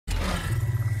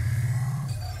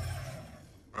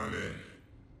I'm in.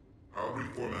 I'll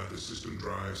reformat the system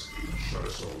drives, shut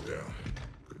us all down.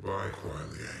 Goodbye,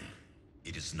 Kuai Liang.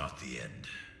 It is not the end.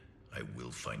 I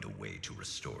will find a way to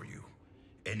restore you.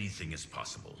 Anything is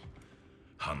possible.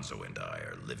 Hanzo and I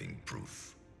are living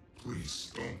proof.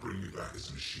 Please, don't bring me back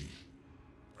as a machine.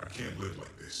 I can't live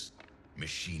like this.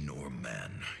 Machine or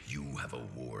man, you have a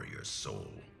warrior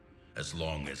soul. As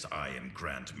long as I am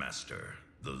Grand Master,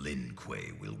 the Lin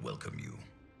Kuei will welcome you.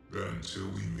 Then until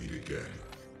we meet again.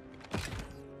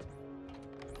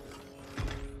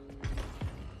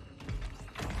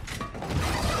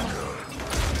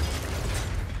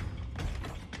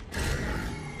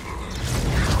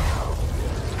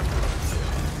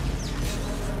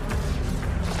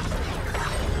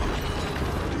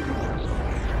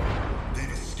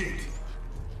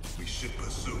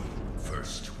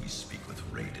 First, we speak with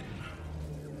Raiden.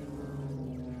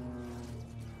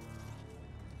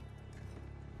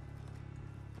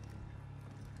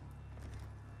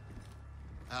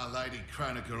 Our Lady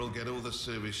Kronika will get all the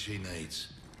service she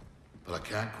needs. But I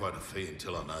can't quote a fee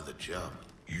until I know the job.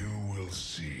 You will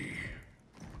see.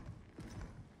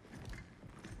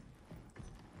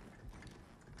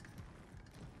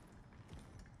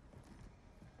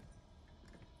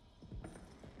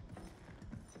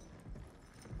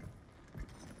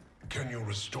 Can you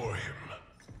restore him?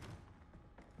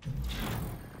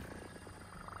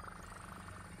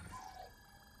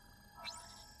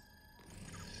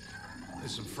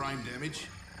 There's some frame damage.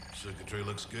 Circuitry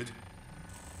looks good.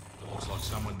 It looks like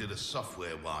someone did a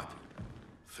software wipe.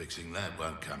 Fixing that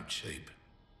won't come cheap.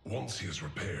 Once he is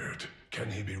repaired, can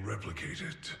he be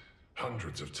replicated?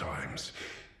 Hundreds of times.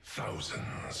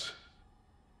 Thousands.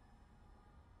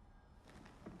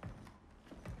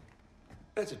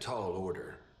 That's a tall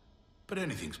order. But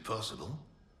anything's possible.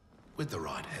 With the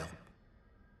right help.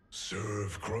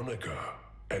 Serve Kronika,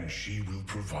 and she will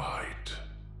provide.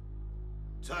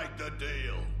 Take the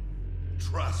deal.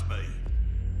 Trust me.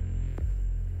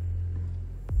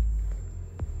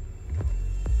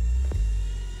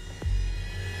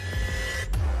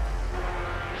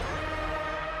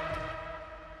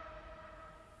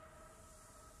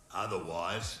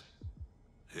 Otherwise,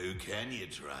 who can you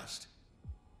trust?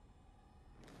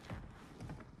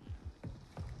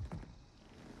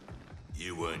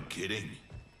 You weren't kidding.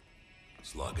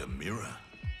 It's like a mirror,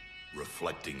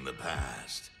 reflecting the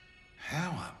past. How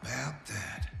about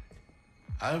that?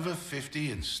 Over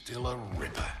 50 and still a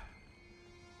ripper.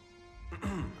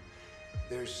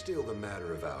 There's still the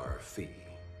matter of our fee.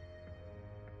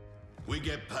 We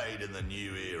get paid in the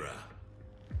new era.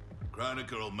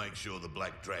 Kronika will make sure the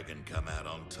Black Dragon come out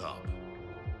on top.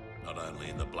 Not only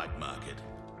in the black market,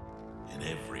 in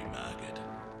every market.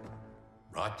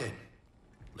 Right then,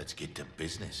 let's get to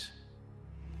business.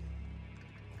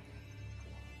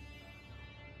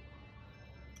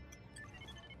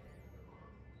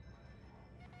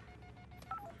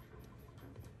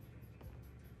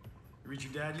 Reach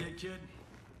your dad yet, kid?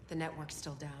 The network's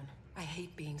still down. I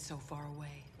hate being so far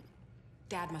away.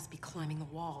 Dad must be climbing the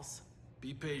walls.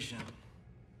 Be patient.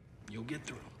 You'll get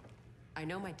through. I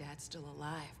know my dad's still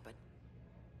alive, but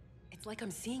it's like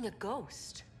I'm seeing a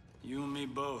ghost. You and me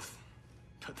both.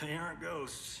 But they aren't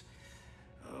ghosts.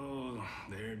 Oh,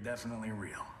 they're definitely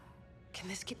real. Can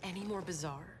this get any more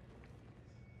bizarre?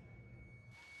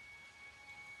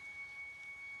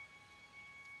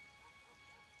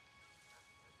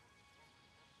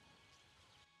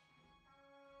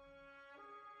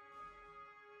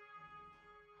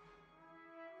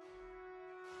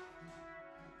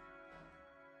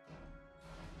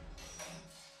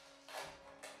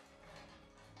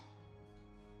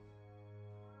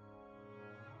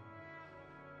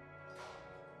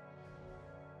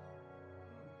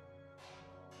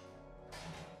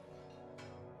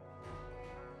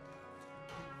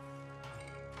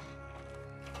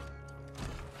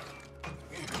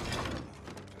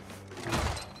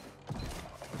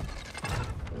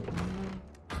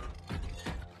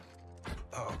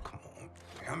 Oh, come on.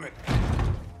 Damn it.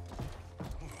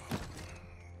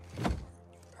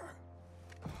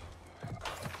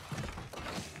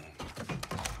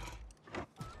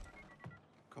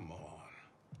 Come on.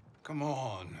 Come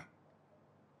on.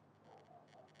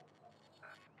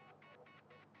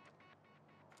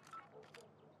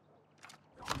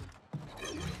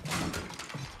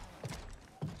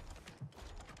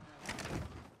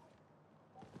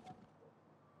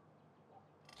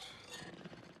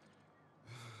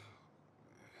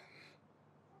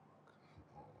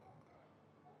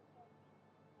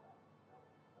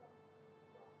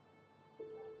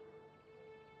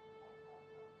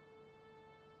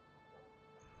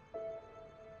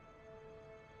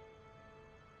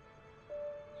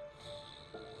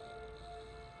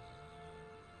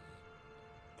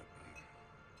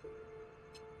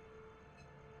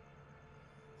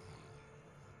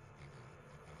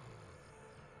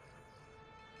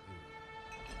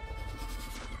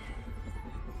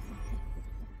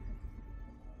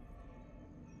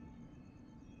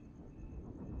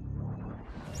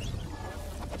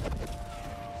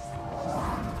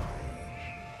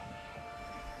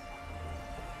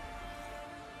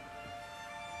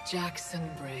 Jackson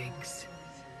Briggs.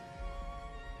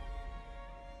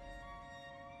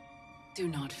 Do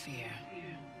not fear.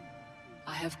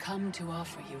 I have come to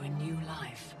offer you a new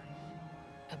life.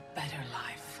 A better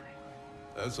life.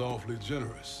 That's awfully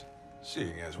generous,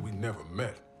 seeing as we never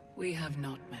met. We have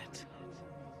not met.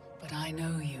 But I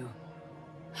know you.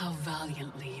 How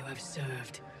valiantly you have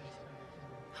served.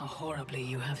 How horribly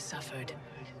you have suffered.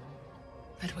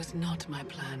 That was not my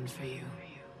plan for you.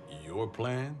 Your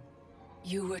plan?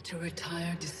 You were to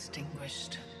retire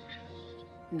distinguished,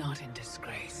 not in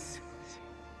disgrace.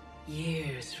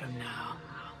 Years from now,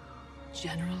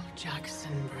 General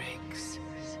Jackson Briggs.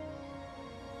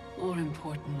 More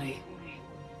importantly,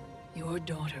 your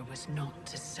daughter was not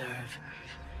to serve,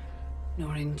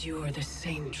 nor endure the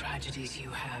same tragedies you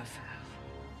have.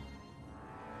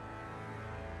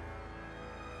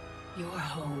 Your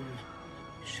home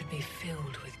should be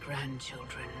filled with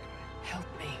grandchildren. Help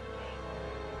me,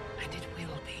 and it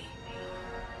will be.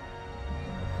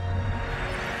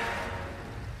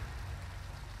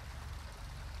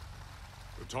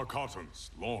 The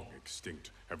Tarkatans, long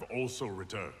extinct, have also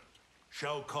returned.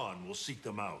 Shao Kahn will seek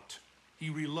them out. He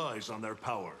relies on their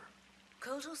power.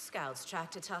 Kotal scouts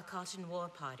tracked a Tarkatan war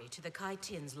party to the Kai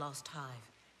Tian's lost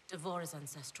hive, Devora's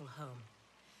ancestral home.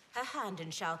 Her hand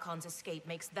in Shao Kahn's escape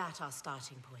makes that our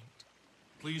starting point.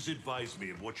 Please advise me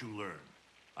of what you learn.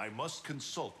 I must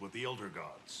consult with the Elder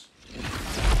Gods.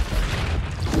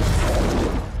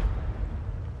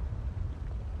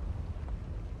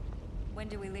 When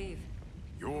do we leave?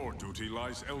 Your duty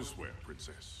lies elsewhere,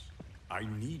 Princess. I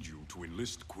need you to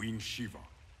enlist Queen Shiva.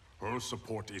 Her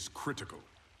support is critical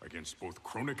against both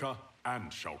Kronika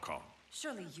and Shao Kahn.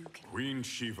 Surely you can... Queen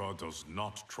Shiva does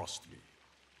not trust me.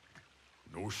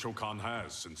 No Shao Kahn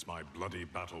has since my bloody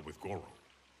battle with Goro.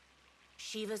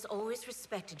 Shiva's always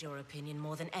respected your opinion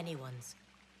more than anyone's.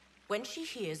 When she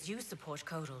hears you support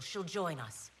Kotal, she'll join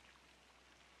us.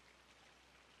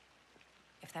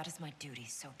 If that is my duty,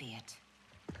 so be it.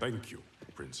 Thank you,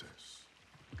 Princess.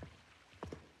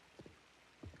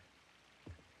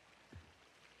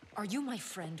 Are you my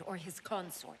friend or his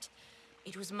consort?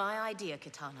 It was my idea,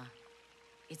 Kitana.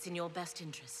 It's in your best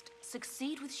interest.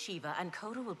 Succeed with Shiva, and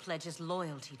Kotal will pledge his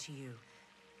loyalty to you.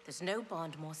 There's no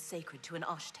bond more sacred to an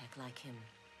Oshtek like him.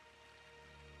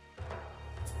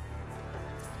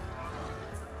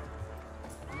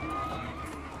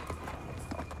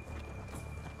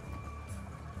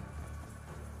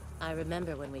 I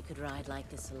remember when we could ride like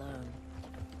this alone.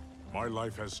 My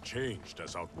life has changed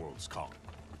as Outworlds come.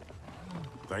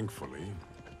 Thankfully,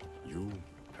 you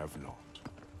have not.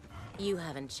 You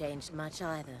haven't changed much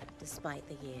either, despite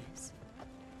the years.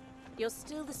 You're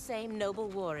still the same noble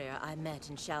warrior I met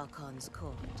in Shao Kahn's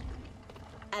court.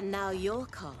 And now you're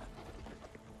Khan.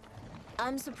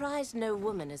 I'm surprised no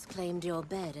woman has claimed your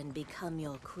bed and become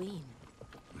your queen.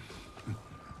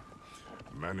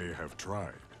 Many have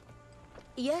tried.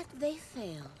 Yet they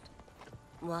failed.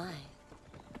 Why?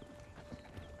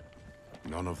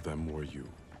 None of them were you.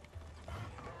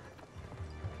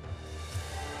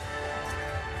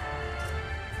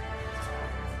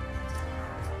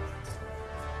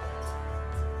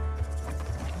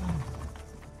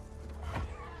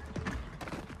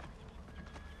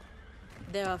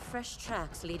 There are fresh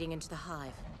tracks leading into the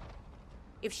hive.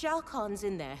 If Shao Kahn's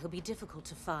in there, he'll be difficult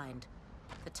to find.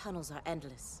 The tunnels are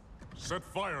endless. Set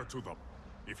fire to them.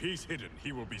 If he's hidden,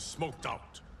 he will be smoked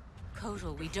out.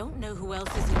 Kotal, we don't know who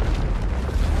else is in...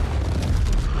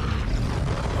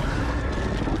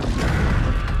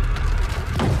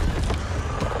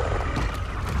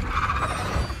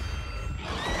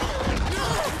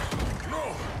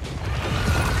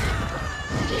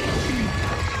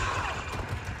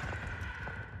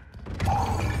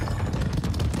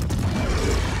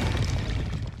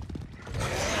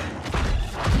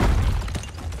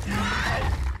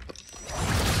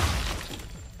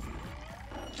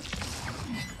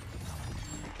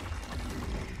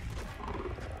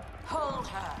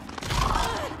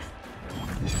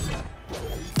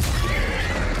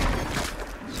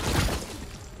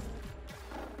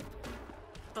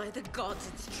 By the gods,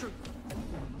 it's true.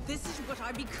 This is what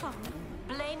I become.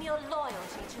 Blame your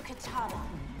loyalty to Kitana.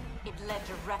 It led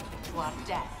directly to our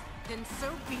death. Then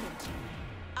so be it.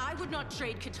 I would not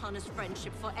trade Kitana's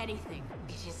friendship for anything.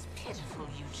 It is pitiful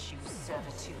you choose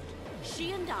servitude.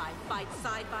 She and I fight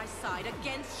side by side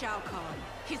against Shao Kahn.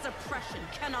 His oppression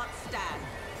cannot stand.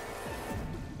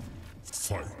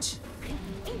 Fight.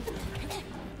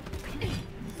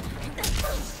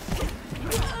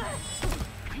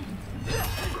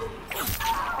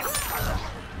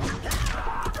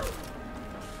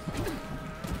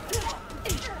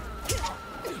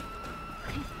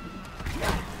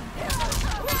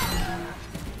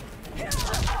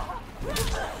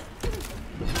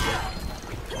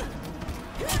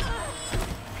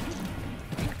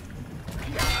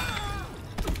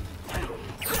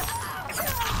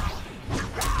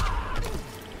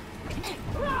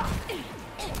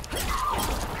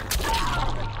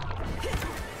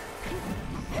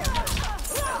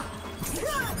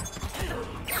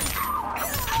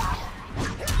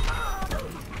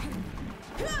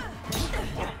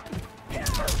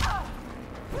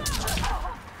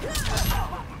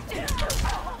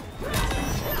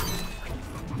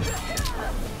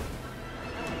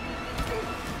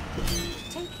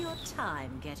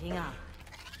 time getting up.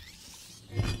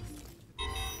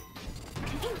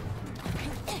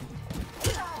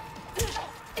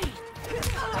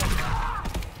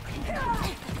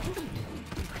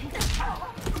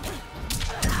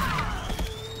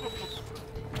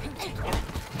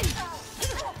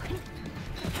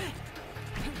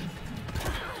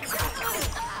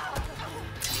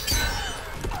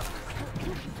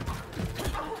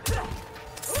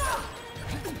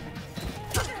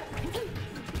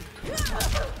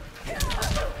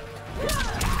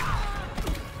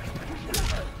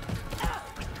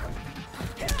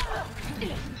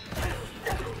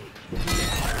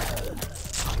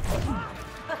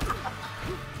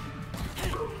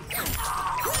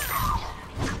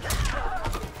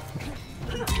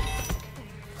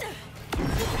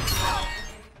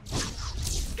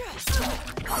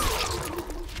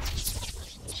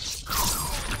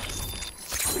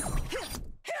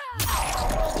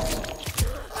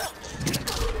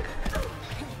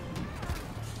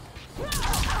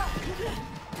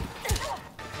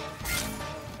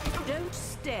 Don't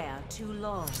stare too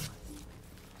long.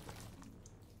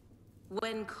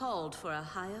 When called for a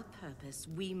higher purpose,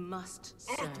 we must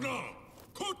serve.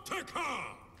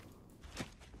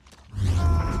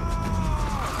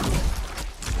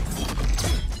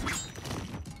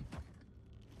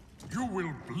 You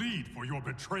will bleed for your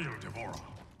betrayal, Devora.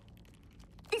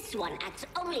 This one acts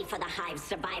only for the Hive's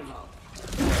survival.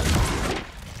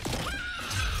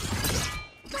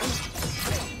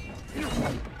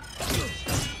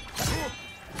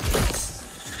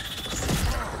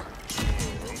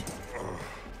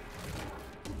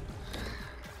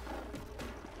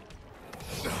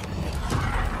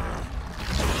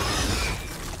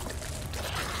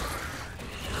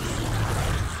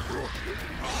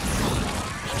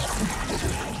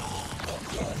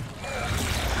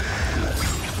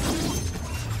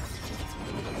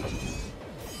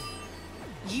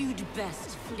 You'd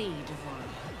best flee, Devora.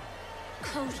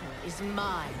 Kotor is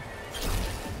mine.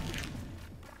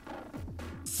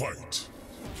 Fight.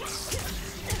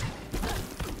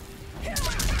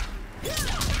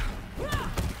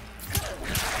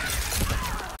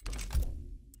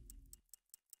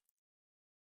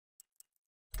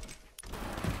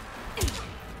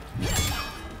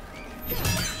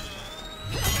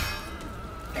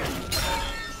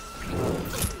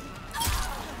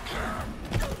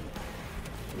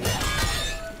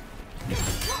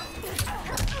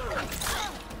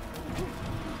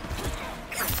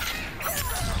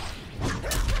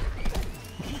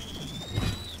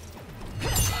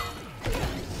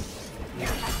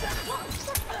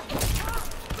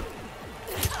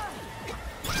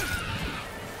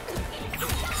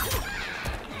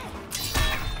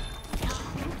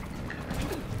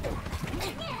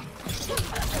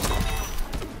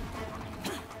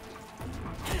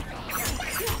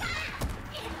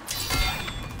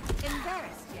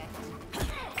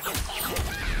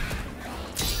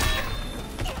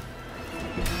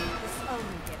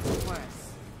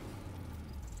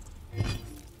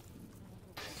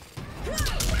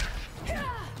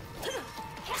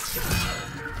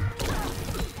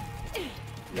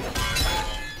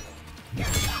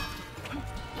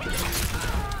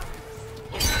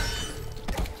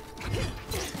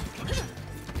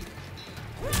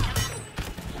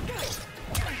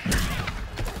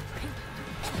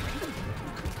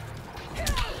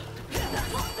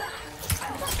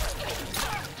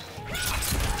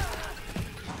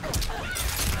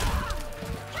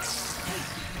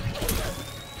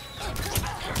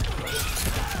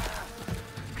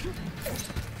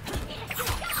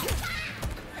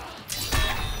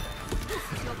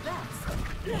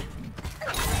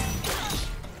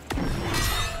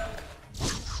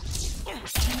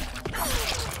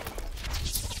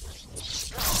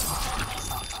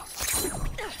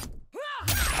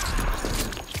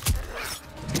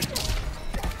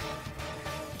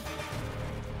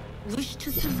 Wish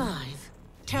to survive?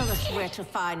 Tell us where to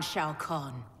find Shao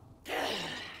Kahn.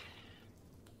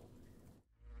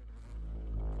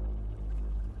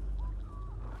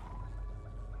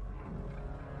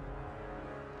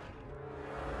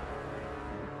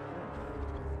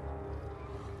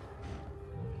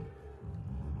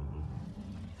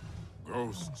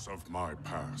 Ghosts of my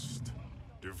past.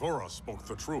 Devora spoke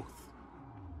the truth.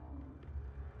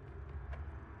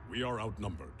 We are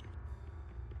outnumbered.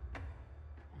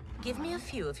 Give me a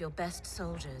few of your best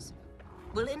soldiers.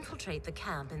 We'll infiltrate the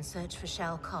camp and search for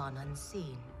Shao Kahn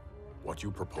unseen. What you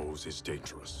propose is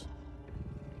dangerous.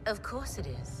 Of course it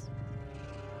is.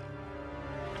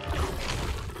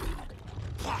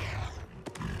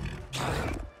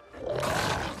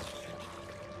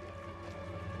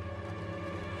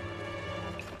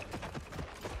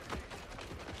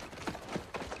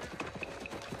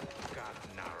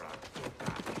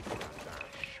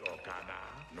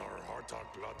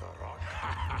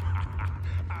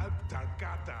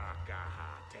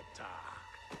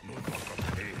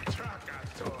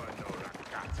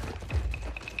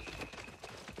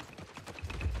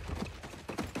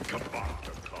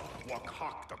 Kabartaka,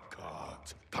 Wakhaktakat,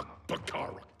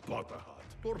 Takbakarak, Batahat,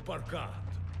 Turparkat,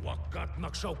 Wakat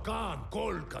Makshaukan,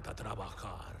 Kolkata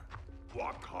Trabajar,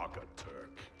 Wakhaka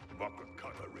Turk,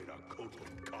 Wakakata Reda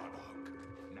Kotum Karak.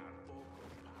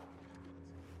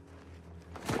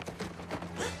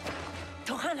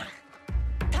 Tohana,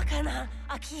 Takana,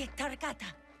 Aki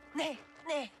Tarkata, Ne,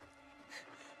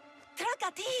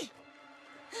 Trakati!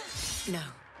 No.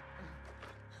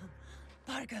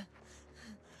 Parga.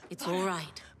 It's all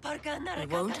right. Parga We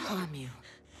won't harm you.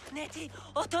 Neti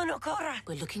Otonokora.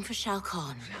 We're looking for Shao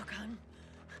Kahn. Shao Kahn.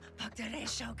 Pagdare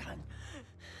Shao Kahn.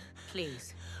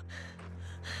 Please.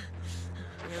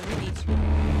 We only need you.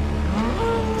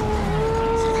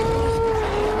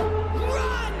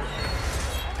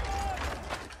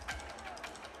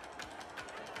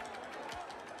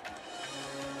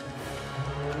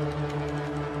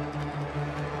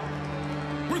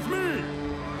 With me!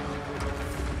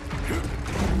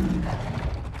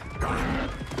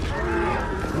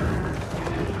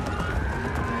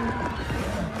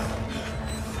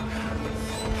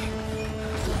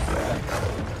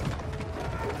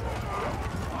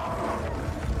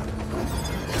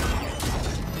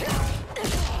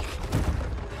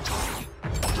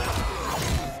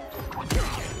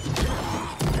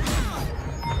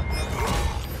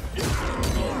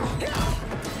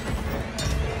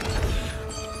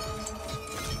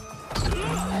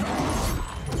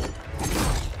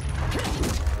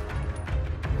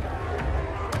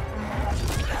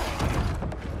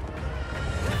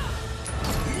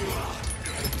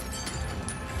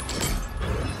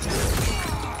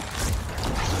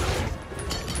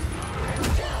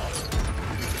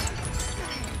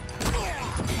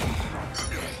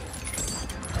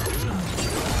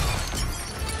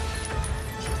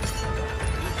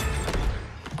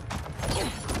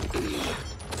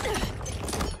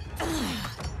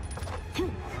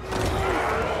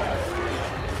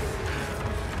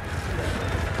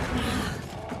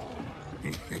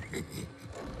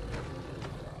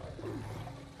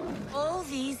 All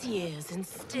these years, and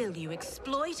still you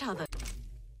exploit others.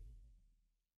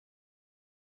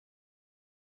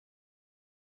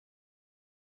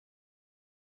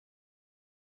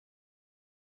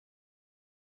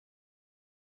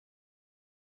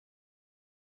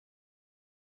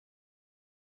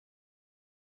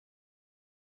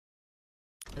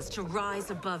 As to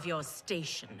rise above your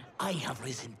station. I have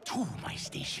risen to my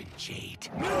station, Jade.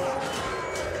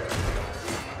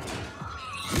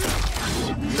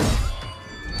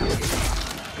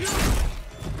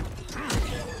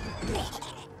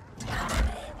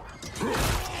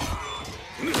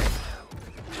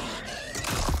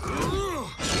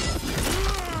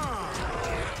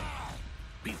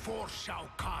 Before Shao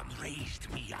Kahn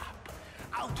raised me up,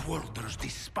 Outworlders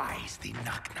despised the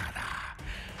Naknada.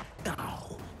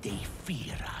 Now they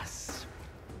fear us.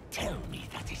 Tell me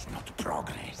that is not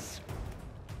progress.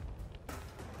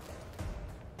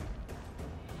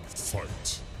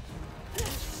 Fight.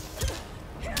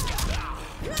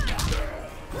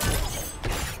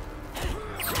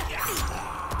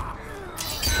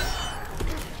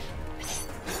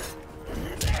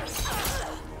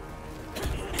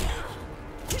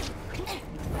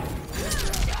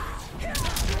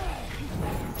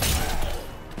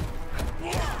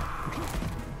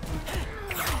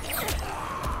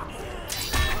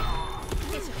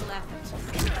 Pitiful effort.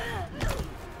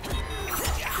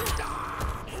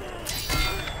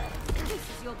 This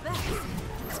is your best.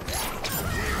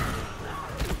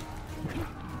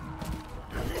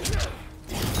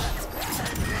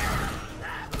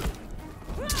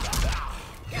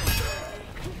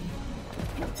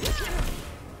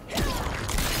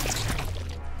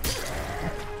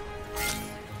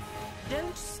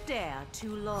 Don't stare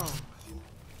too long.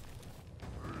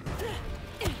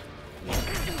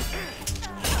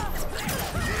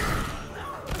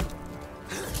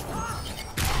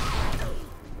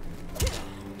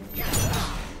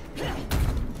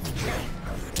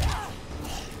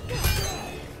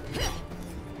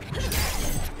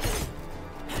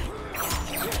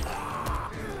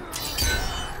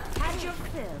 Had your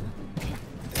fill.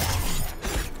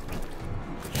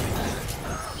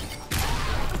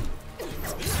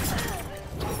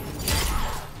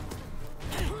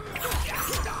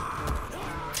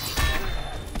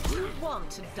 You want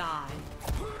to die.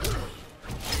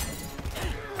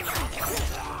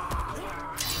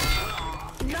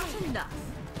 Not enough.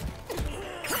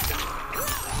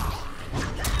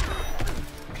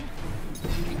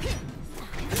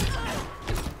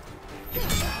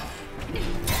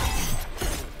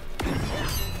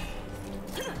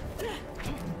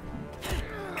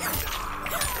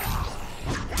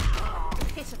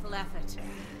 Pitiful effort.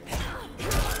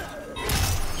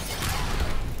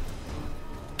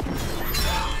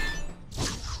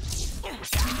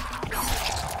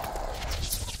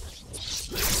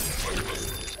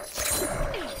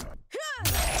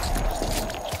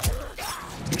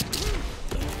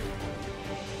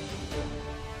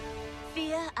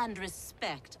 Fear and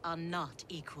respect are not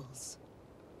equals.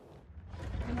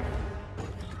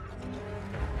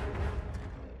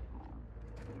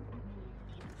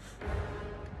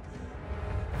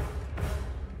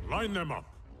 Line them up.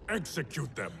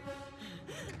 Execute them.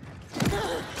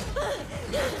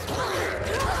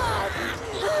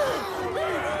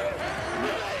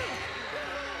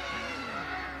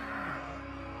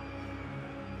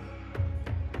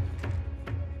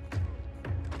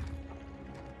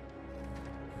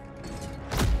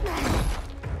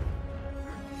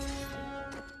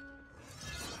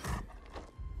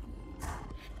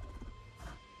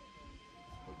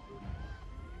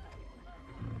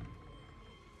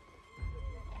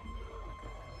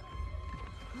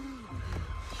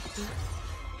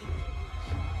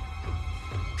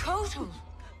 Kotal!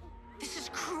 This is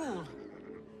cruel.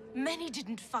 Many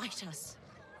didn't fight us.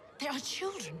 They are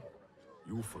children.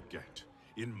 You forget.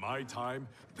 In my time,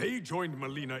 they joined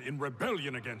Melina in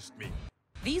rebellion against me.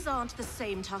 These aren't the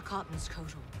same Tarkatans,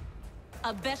 Kotal.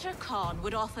 A better Khan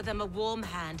would offer them a warm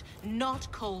hand,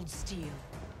 not cold steel.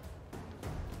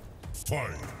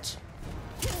 Fight!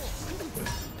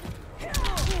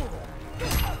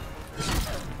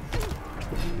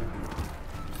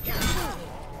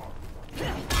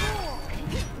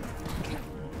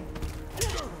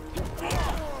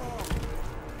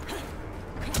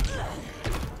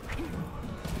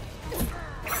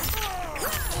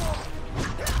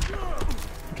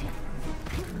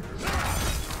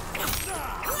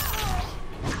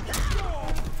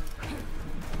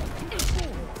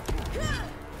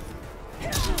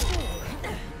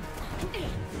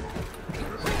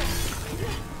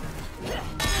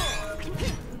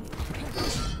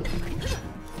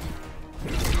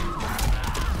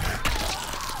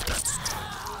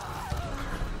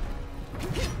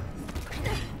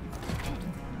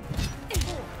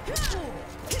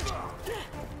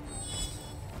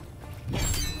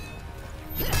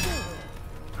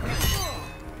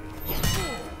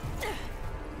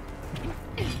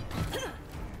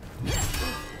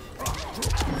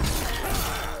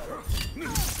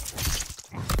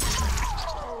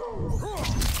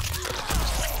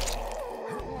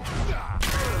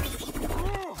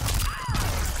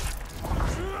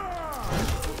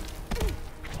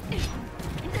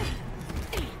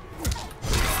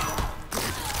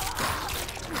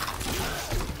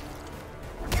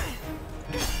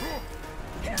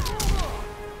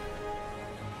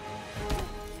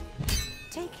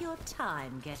 Take your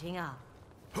time getting up.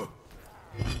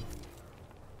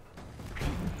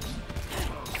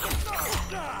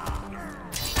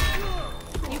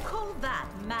 You call that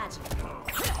magic?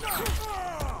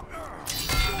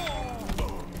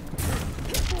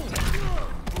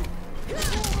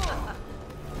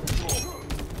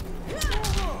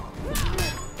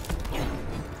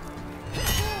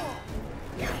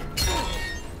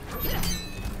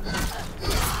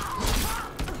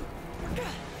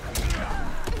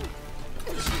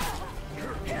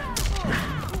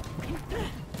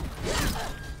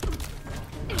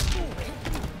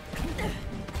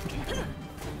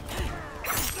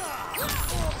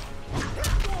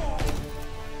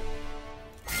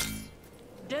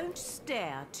 Don't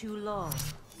stare too long.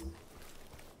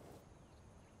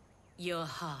 Your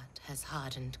heart has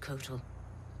hardened, Kotal.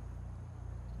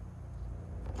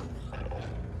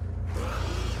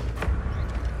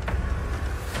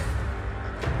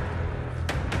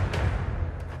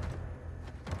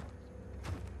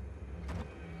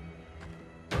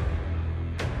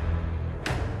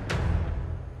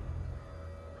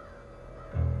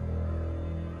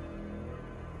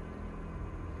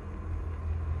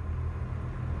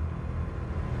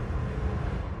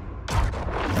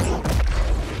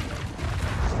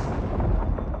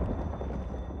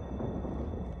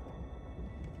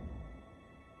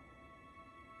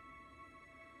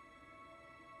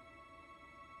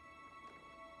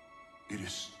 It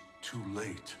is too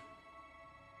late.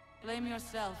 Blame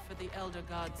yourself for the Elder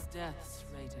God's deaths,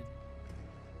 Raiden.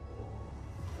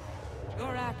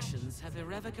 Your actions have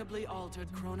irrevocably altered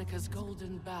Kronika's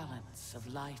golden balance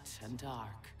of light and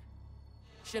dark.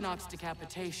 Shinnok's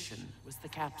decapitation was the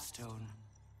capstone.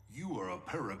 You are a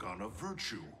paragon of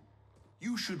virtue.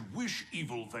 You should wish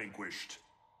evil vanquished.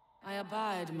 I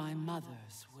abide my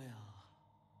mother's will.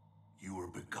 You were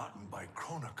begotten by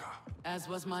Kronika. As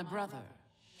was my brother,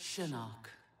 Shinnok.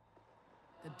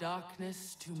 The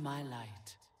darkness to my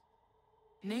light.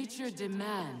 Nature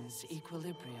demands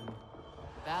equilibrium.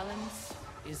 Balance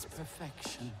is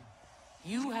perfection.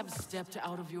 You have stepped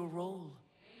out of your role,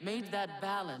 made that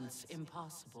balance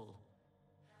impossible.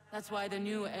 That's why the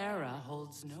new era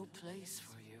holds no place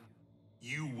for you.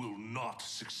 You will not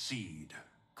succeed.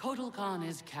 Kotal Khan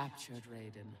is captured,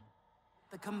 Raiden.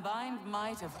 The combined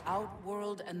might of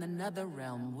Outworld and the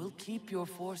Netherrealm will keep your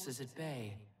forces at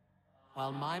bay,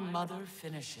 while my mother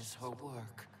finishes her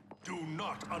work. Do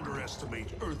not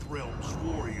underestimate Earthrealm's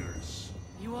warriors.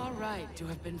 You are right to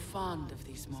have been fond of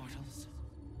these mortals.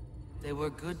 They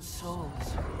were good souls.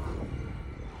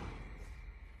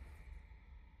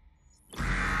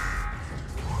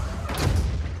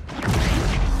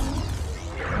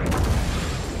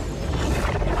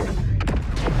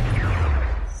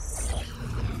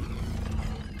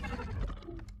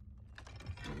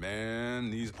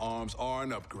 Man, these arms are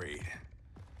an upgrade.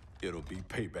 It'll be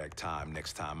payback time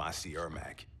next time I see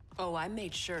Ermac. Oh, I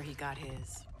made sure he got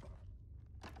his.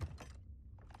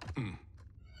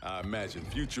 I imagine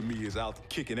future me is out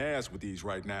kicking ass with these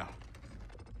right now.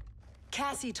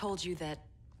 Cassie told you that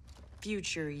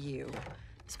future you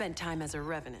spent time as a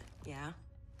revenant, yeah?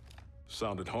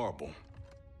 Sounded horrible.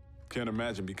 Can't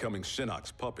imagine becoming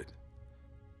Shinnok's puppet.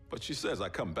 But she says I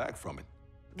come back from it.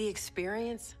 The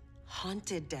experience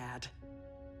haunted Dad.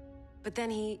 But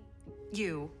then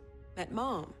you, met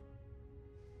Mom.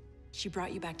 She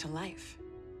brought you back to life.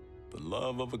 The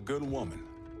love of a good woman.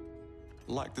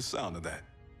 Like the sound of that.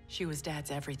 She was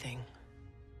Dad's everything.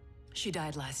 She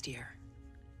died last year.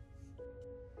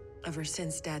 Ever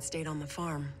since Dad stayed on the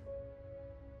farm,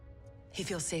 he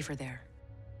feels safer there.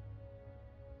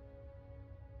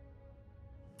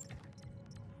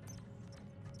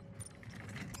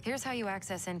 Here's how you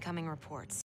access incoming reports.